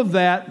all of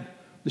that,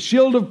 the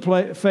shield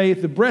of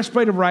faith, the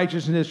breastplate of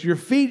righteousness, your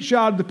feet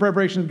shod with the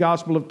preparation of the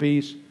gospel of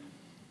peace.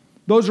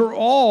 Those are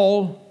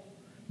all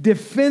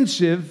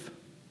defensive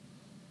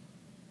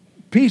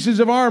pieces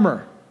of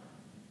armor.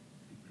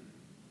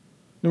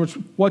 In other words,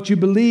 what you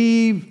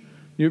believe,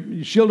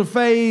 your shield of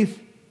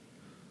faith,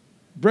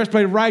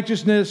 breastplate of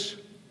righteousness.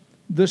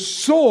 The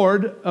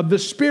sword of the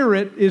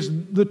Spirit is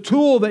the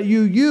tool that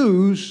you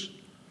use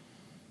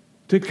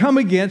to come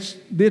against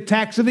the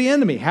attacks of the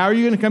enemy. How are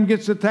you going to come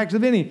against the attacks of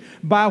the enemy?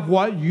 By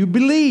what you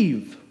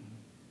believe.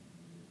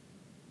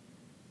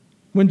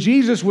 When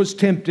Jesus was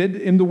tempted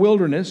in the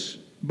wilderness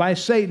by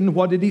Satan,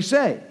 what did he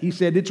say? He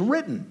said, "It's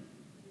written.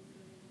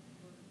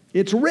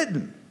 It's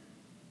written.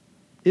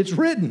 It's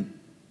written.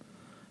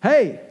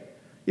 Hey,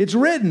 it's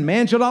written.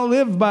 Man shall not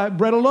live by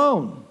bread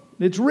alone.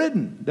 It's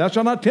written. Thou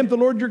shalt not tempt the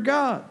Lord your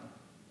God."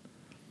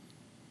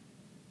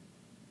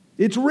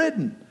 It's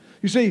written.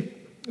 You see,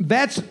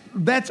 that's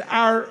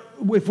our,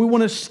 if we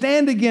want to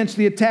stand against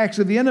the attacks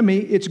of the enemy,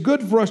 it's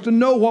good for us to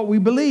know what we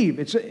believe.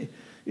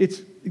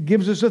 It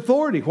gives us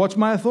authority. What's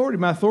my authority?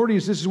 My authority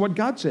is this is what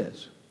God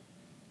says.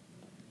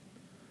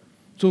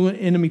 So when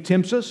the enemy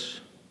tempts us,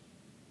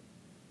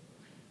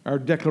 our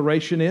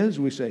declaration is,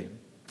 we say,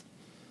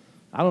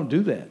 I don't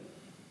do that.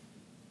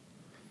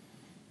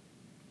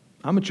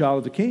 I'm a child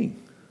of the King.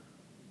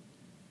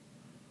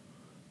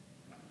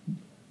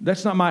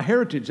 That's not my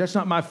heritage. That's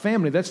not my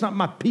family. That's not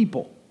my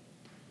people.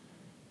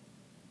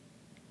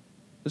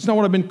 That's not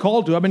what I've been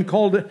called to. I've been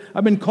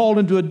called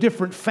into a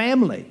different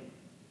family.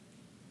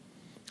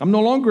 I'm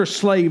no longer a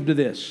slave to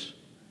this.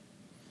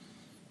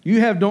 You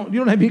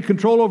don't have any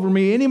control over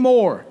me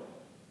anymore.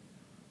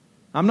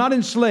 I'm not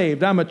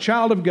enslaved. I'm a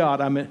child of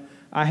God.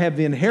 I have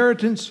the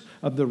inheritance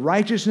of the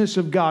righteousness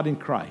of God in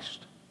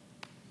Christ.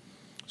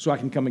 So I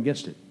can come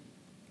against it.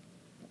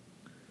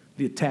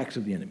 The attacks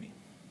of the enemy.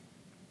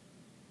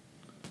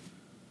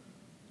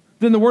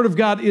 Then the Word of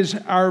God is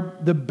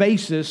the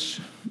basis,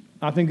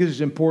 I think this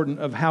is important,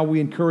 of how we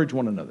encourage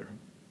one another.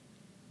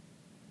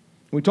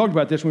 We talked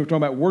about this when we were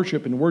talking about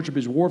worship, and worship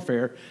is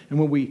warfare. And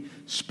when we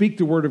speak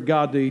the Word of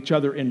God to each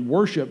other in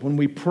worship, when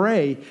we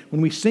pray,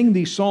 when we sing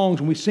these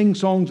songs, when we sing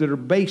songs that are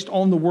based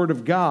on the Word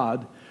of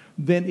God,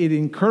 then it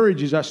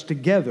encourages us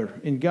together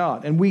in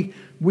God. And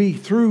we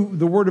through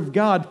the Word of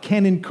God,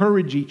 can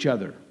encourage each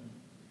other.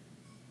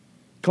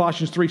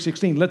 Colossians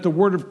 3:16, let the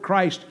Word of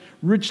Christ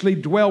richly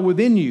dwell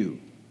within you.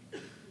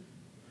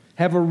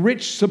 Have a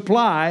rich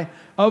supply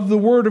of the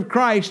Word of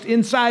Christ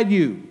inside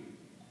you.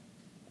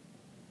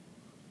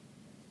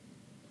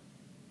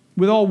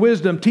 With all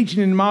wisdom,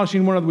 teaching and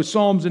admonishing one another with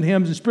psalms and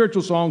hymns and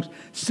spiritual songs,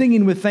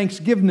 singing with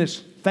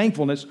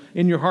thankfulness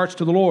in your hearts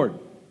to the Lord.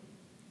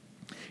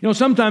 You know,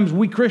 sometimes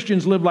we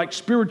Christians live like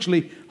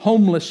spiritually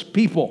homeless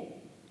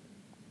people.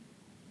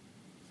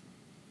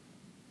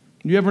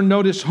 You ever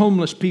notice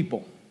homeless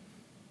people?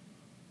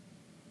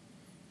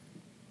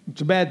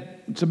 It's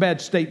a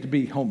bad state to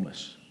be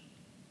homeless.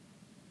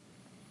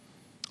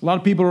 A lot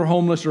of people are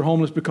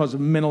homeless because of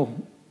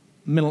mental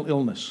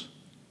illness.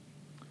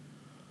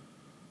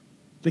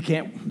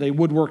 They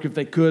would work if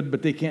they could,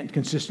 but they can't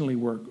consistently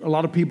work. A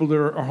lot of people that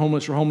are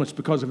homeless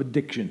because of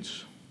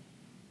addictions.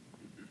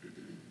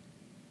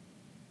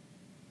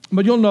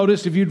 But you'll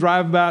notice if you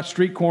drive by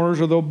street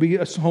corners, or there'll be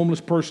a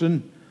homeless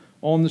person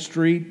on the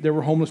street. There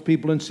were homeless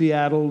people in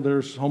Seattle.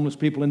 There's homeless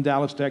people in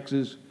Dallas,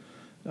 Texas.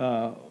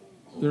 They're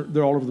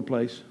all over the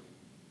place.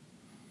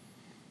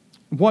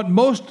 What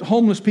most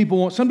homeless people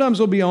want, sometimes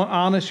they'll be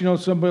honest. You know,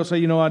 somebody will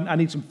say, I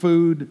need some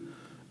food.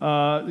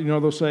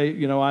 They'll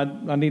say,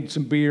 I need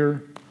some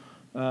beer.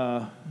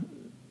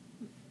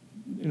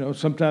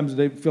 Sometimes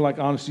they feel like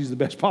honesty is the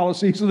best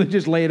policy, so they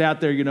just lay it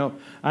out there.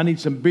 I need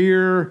some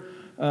beer.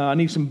 I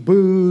need some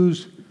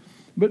booze.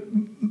 But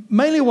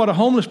mainly what a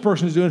homeless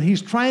person is doing,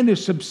 he's trying to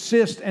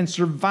subsist and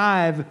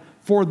survive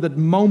for the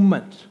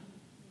moment.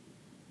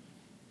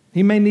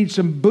 He may need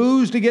some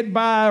booze to get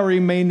by, or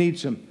he may need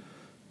some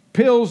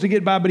pills to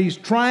get by, but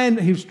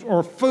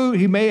or food.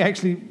 He may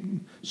actually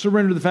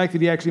surrender to the fact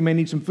that he actually may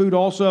need some food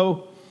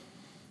also.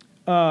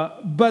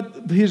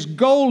 But his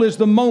goal is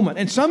the moment.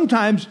 And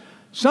sometimes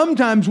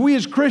we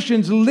as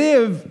Christians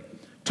live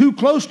too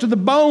close to the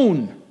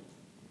bone.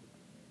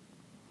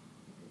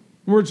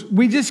 In other words,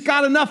 we just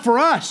got enough for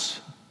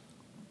us.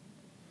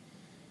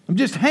 I'm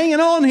just hanging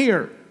on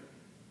here.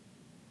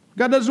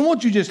 God doesn't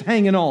want you just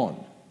hanging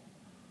on.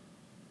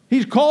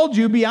 He's called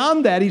you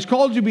beyond that. He's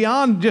called you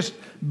beyond just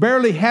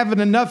barely having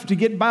enough to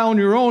get by on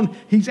your own.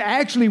 He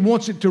actually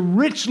wants it to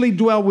richly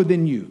dwell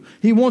within you.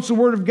 He wants the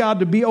Word of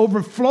God to be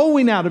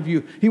overflowing out of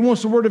you. He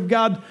wants the Word of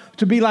God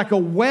to be like a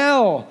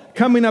well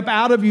coming up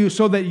out of you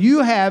so that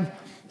you have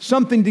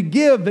something to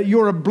give, that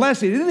you're a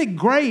blessing. Isn't it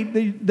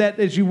great that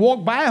as you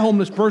walk by a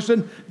homeless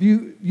person,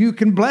 you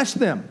can bless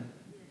them?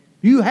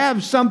 You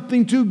have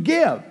something to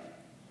give.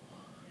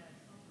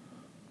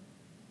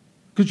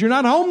 Because you're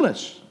not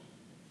homeless.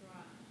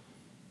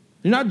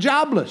 You're not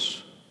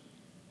jobless.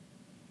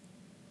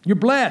 You're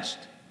blessed.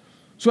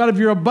 So out of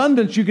your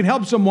abundance, you can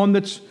help someone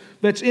that's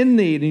in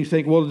need. And you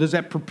think, well, does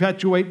that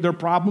perpetuate their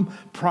problem?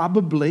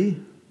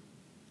 Probably.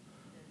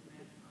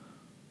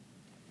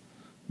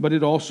 But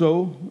it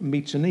also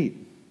meets a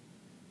need.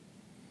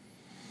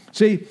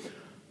 See,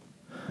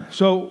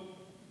 so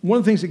one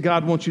of the things that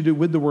God wants you to do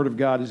with the Word of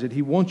God is that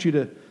He wants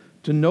you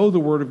to know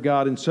the Word of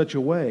God in such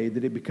a way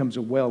that it becomes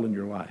a well in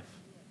your life.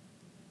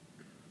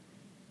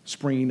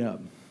 Springing up.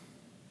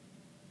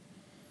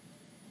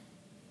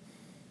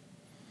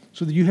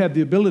 So that you have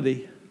the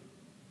ability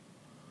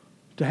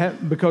to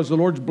have, because the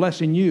Lord's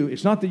blessing you,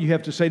 it's not that you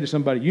have to say to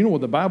somebody, you know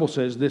what the Bible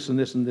says, this and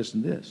this and this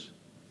and this.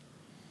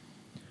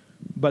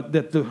 But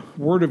that the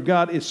Word of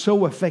God is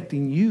so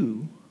affecting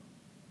you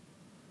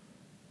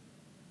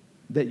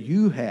that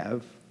you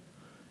have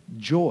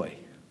joy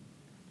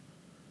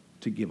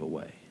to give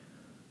away.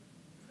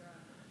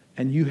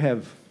 And you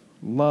have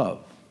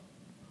love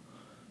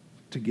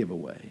to give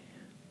away.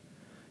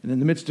 And in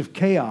the midst of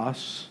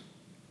chaos,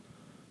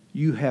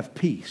 you have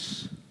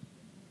peace.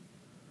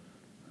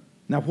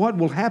 Now, what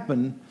will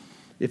happen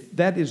if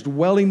that is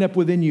dwelling up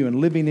within you and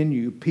living in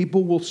you?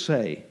 People will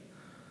say,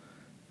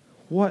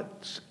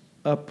 what's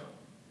up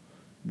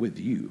with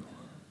you?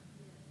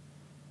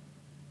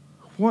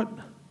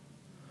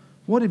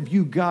 What have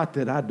you got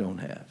that I don't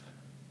have?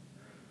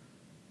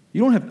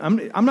 You don't have.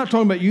 I'm not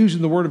talking about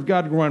using the Word of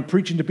God to go around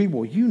preaching to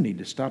people. Well, you need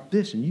to stop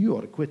this and you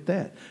ought to quit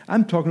that.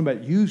 I'm talking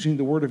about using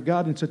the Word of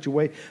God in such a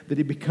way that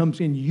it becomes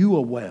in you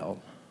a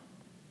well.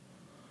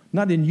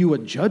 Not in you a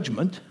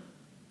judgment,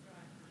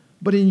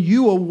 but in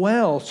you a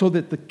well, so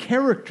that the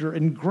character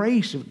and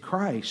grace of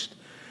Christ,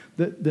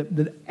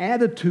 the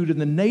attitude and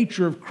the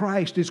nature of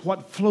Christ is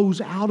what flows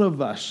out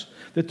of us.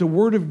 That the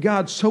Word of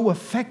God so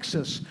affects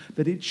us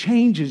that it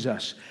changes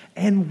us.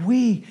 And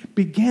we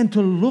begin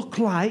to look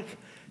like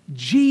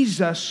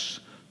Jesus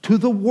to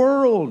the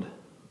world.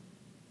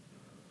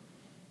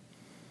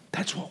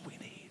 That's what we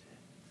need.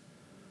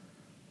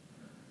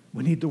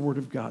 We need the Word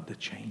of God to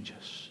change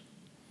us.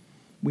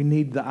 We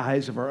need the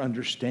eyes of our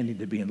understanding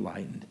to be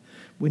enlightened.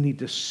 We need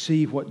to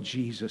see what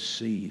Jesus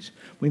sees.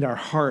 We need our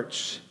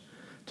hearts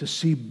to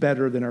see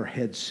better than our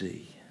heads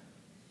see.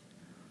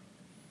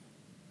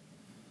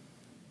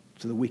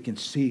 So that we can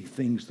see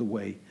things the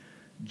way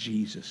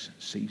Jesus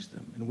sees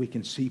them. And we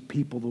can see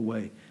people the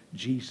way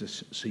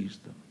Jesus sees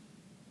them.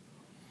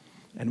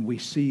 And we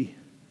see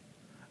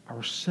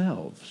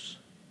ourselves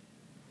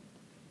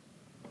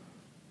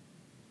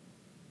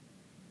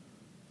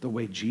the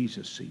way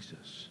Jesus sees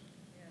us.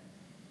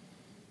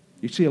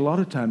 You see, a lot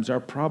of times our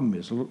problem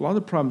is, a lot of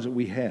the problems that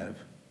we have,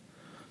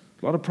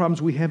 a lot of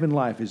problems we have in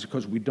life is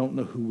because we don't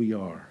know who we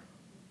are.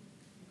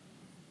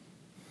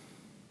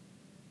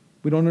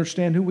 We don't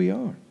understand who we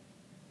are.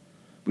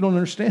 We don't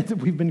understand that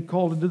we've been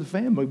called into the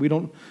family. We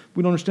don't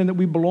understand that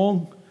we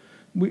belong,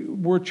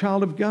 we're a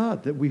child of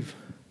God, that we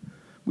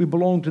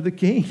belong to the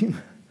King.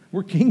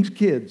 We're King's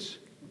kids.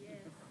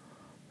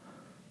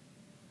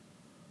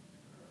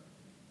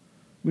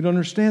 We don't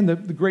understand the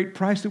great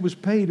price that was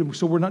paid, and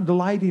so we're not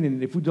delighting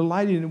in it. If we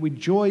delight in it, we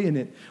joy in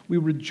it. We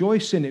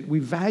rejoice in it. We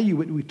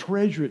value it. We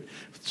treasure it,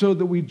 so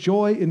that we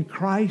joy in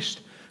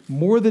Christ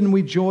more than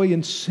we joy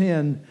in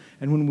sin.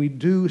 And when we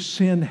do,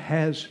 sin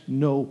has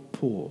no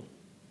pull.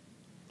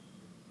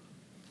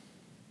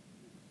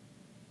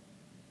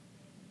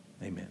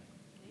 Amen.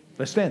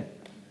 Let's stand.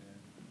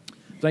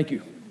 Thank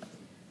you.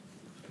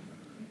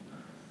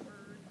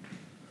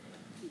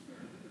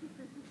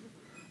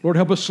 Lord,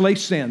 help us slay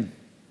sin.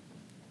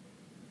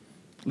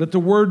 Let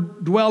the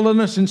Word dwell in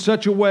us in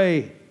such a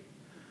way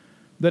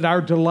that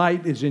our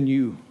delight is in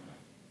you.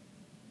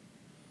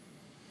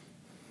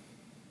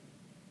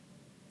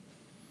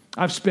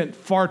 I've spent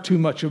far too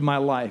much of my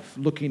life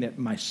looking at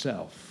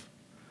myself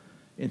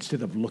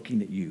instead of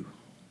looking at you.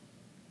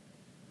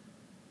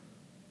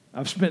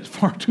 I've spent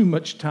far too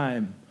much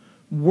time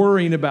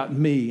worrying about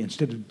me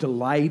instead of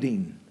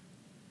delighting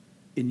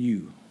in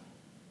you.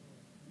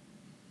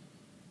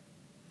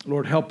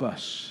 Lord, help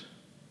us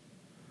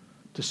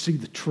to see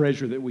the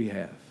treasure that we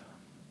have,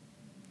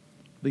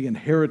 the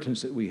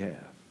inheritance that we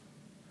have,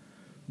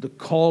 the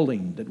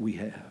calling that we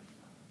have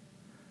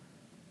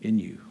in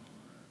you.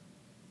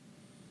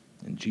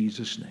 In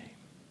Jesus' name,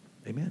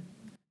 amen.